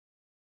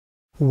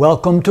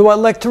Welcome to our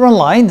lecture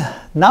online.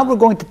 Now we're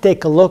going to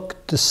take a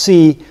look to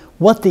see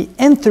what the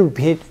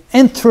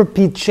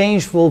entropy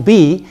change will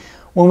be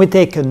when we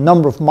take a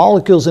number of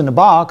molecules in a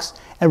box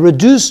and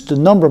reduce the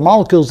number of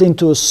molecules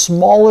into a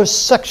smaller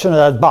section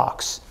of that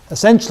box,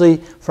 essentially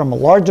from a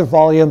larger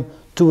volume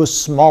to a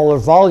smaller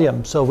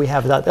volume. So we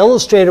have that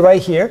illustrated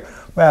right here.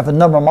 We have a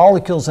number of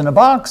molecules in a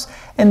box,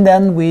 and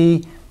then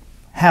we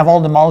have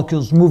all the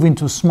molecules move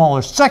into a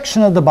smaller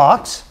section of the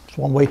box. That's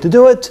one way to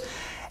do it.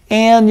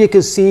 And you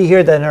can see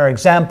here that in our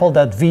example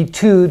that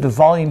V2, the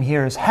volume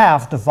here is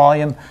half the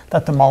volume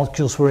that the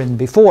molecules were in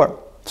before.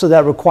 So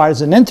that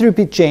requires an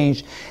entropy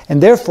change,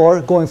 and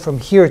therefore going from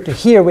here to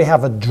here we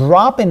have a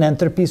drop in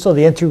entropy, so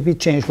the entropy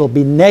change will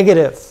be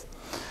negative.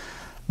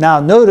 Now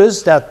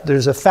notice that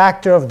there's a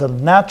factor of the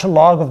natural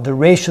log of the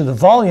ratio of the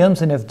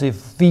volumes, and if the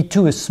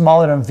V2 is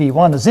smaller than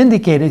V1 as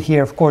indicated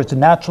here, of course the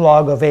natural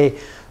log of a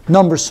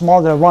number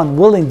smaller than 1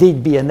 will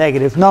indeed be a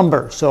negative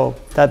number. So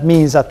that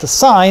means that the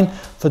sign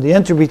for the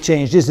entropy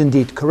change is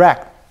indeed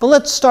correct. But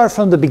let's start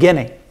from the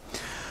beginning.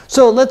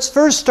 So let's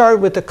first start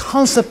with the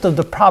concept of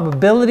the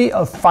probability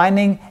of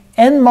finding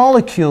n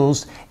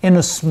molecules in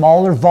a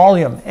smaller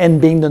volume, n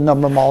being the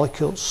number of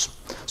molecules.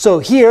 So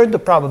here the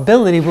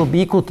probability will be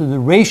equal to the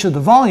ratio of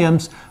the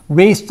volumes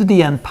raised to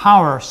the n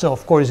power. So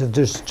of course if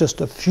there's just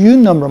a few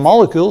number of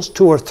molecules,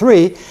 2 or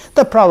 3,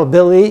 the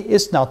probability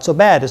is not so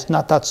bad. It's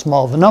not that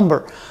small of a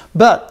number.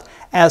 But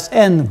as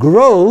n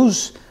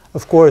grows,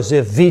 of course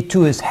if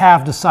V2 is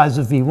half the size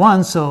of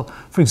V1, so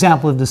for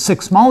example if the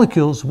 6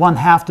 molecules,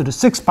 1/2 to the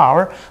 6th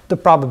power, the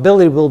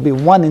probability will be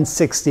 1 in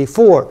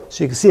 64.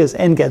 So you can see as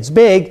n gets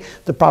big,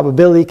 the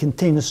probability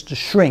continues to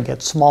shrink,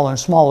 gets smaller and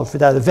smaller for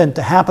that event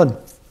to happen.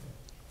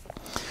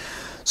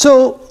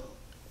 So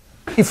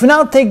if we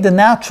now take the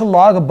natural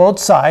log of both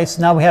sides,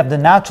 now we have the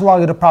natural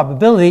log of the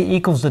probability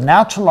equals the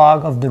natural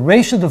log of the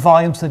ratio of the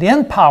volumes to the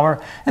n power,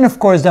 and of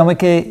course then we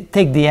can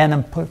take the n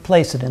and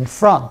place it in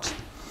front.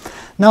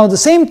 Now at the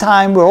same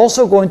time we're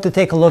also going to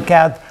take a look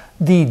at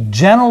the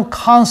general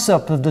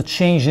concept of the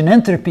change in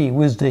entropy,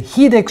 with the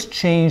heat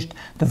exchanged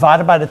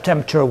divided by the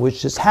temperature at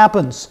which this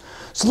happens.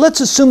 So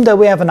let's assume that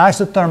we have an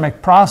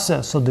isothermic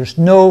process, so there's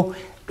no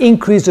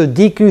increase or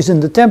decrease in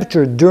the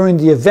temperature during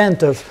the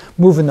event of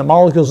moving the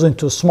molecules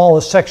into a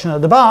smaller section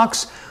of the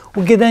box.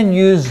 We can then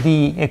use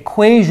the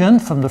equation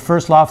from the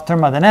first law of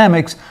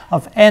thermodynamics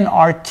of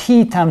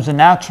nRT times the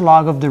natural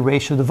log of the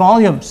ratio of the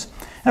volumes.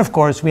 And of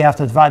course we have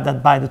to divide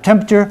that by the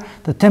temperature.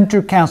 The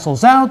temperature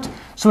cancels out,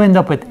 so we end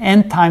up with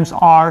n times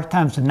R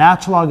times the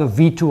natural log of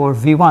V2 or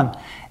V1.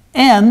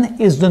 N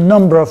is the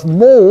number of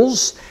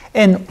moles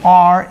and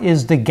R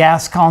is the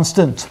gas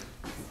constant.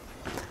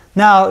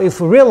 Now, if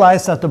we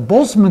realize that the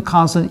Boltzmann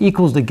constant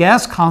equals the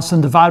gas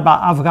constant divided by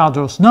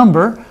Avogadro's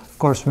number, of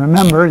course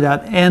remember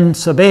that n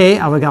sub a,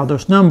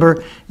 Avogadro's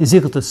number, is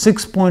equal to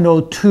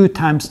 6.02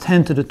 times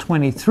 10 to the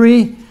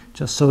 23,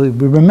 just so we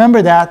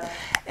remember that,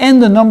 and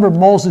the number of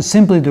moles is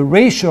simply the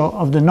ratio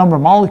of the number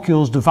of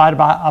molecules divided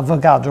by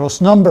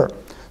Avogadro's number.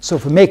 So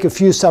if we make a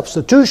few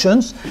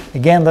substitutions,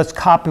 again let's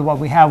copy what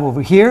we have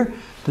over here.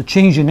 The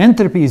change in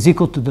entropy is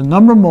equal to the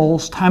number of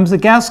moles times the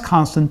gas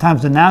constant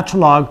times the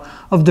natural log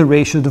of the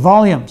ratio of the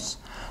volumes.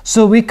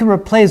 So we can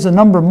replace the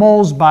number of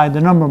moles by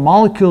the number of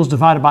molecules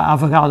divided by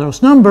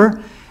Avogadro's number,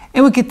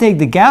 and we can take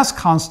the gas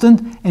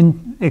constant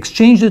and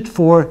exchange it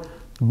for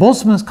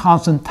Boltzmann's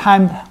constant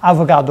times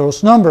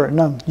Avogadro's number.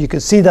 Now you can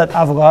see that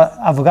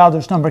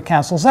Avogadro's number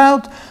cancels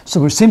out, so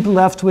we're simply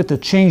left with the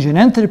change in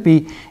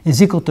entropy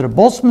is equal to the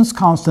Boltzmann's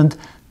constant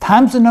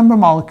times the number of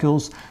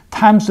molecules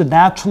times the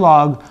natural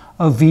log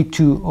of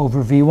V2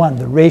 over V1,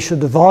 the ratio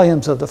of the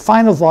volumes of the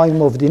final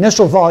volume over the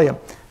initial volume.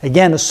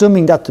 Again,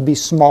 assuming that to be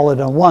smaller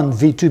than 1,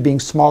 V2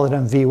 being smaller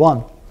than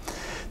V1.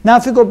 Now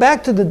if we go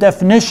back to the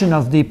definition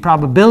of the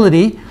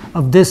probability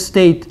of this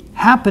state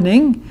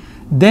happening,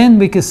 then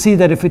we can see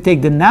that if we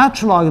take the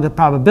natural log of the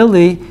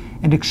probability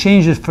and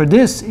exchange it for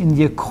this in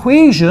the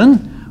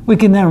equation, we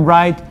can then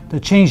write the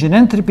change in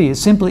entropy is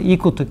simply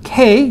equal to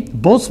K,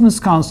 Boltzmann's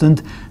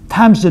constant,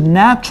 times the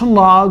natural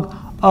log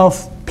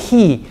of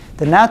P,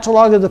 the natural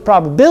log of the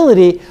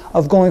probability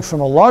of going from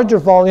a larger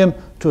volume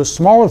to a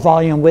smaller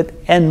volume with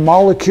n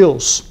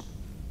molecules.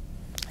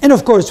 And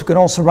of course we can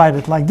also write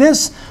it like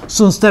this.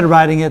 So instead of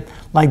writing it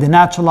like the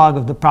natural log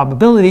of the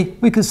probability,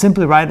 we could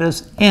simply write it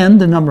as n,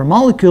 the number of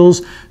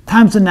molecules,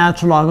 times the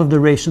natural log of the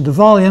ratio of the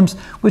volumes,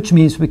 which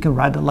means we can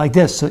write it like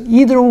this. So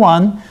either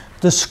one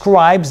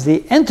describes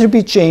the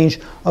entropy change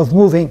of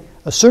moving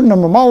a certain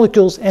number of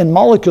molecules, n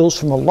molecules,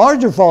 from a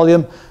larger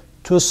volume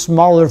to a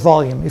smaller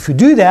volume. If you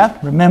do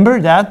that, remember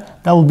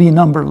that will be a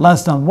number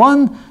less than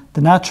 1.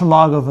 The natural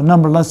log of a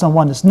number less than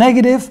 1 is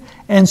negative,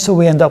 and so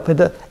we end up with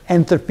an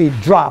entropy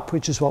drop,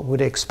 which is what we'd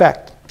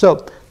expect.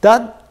 So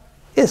that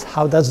is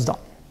how that's done.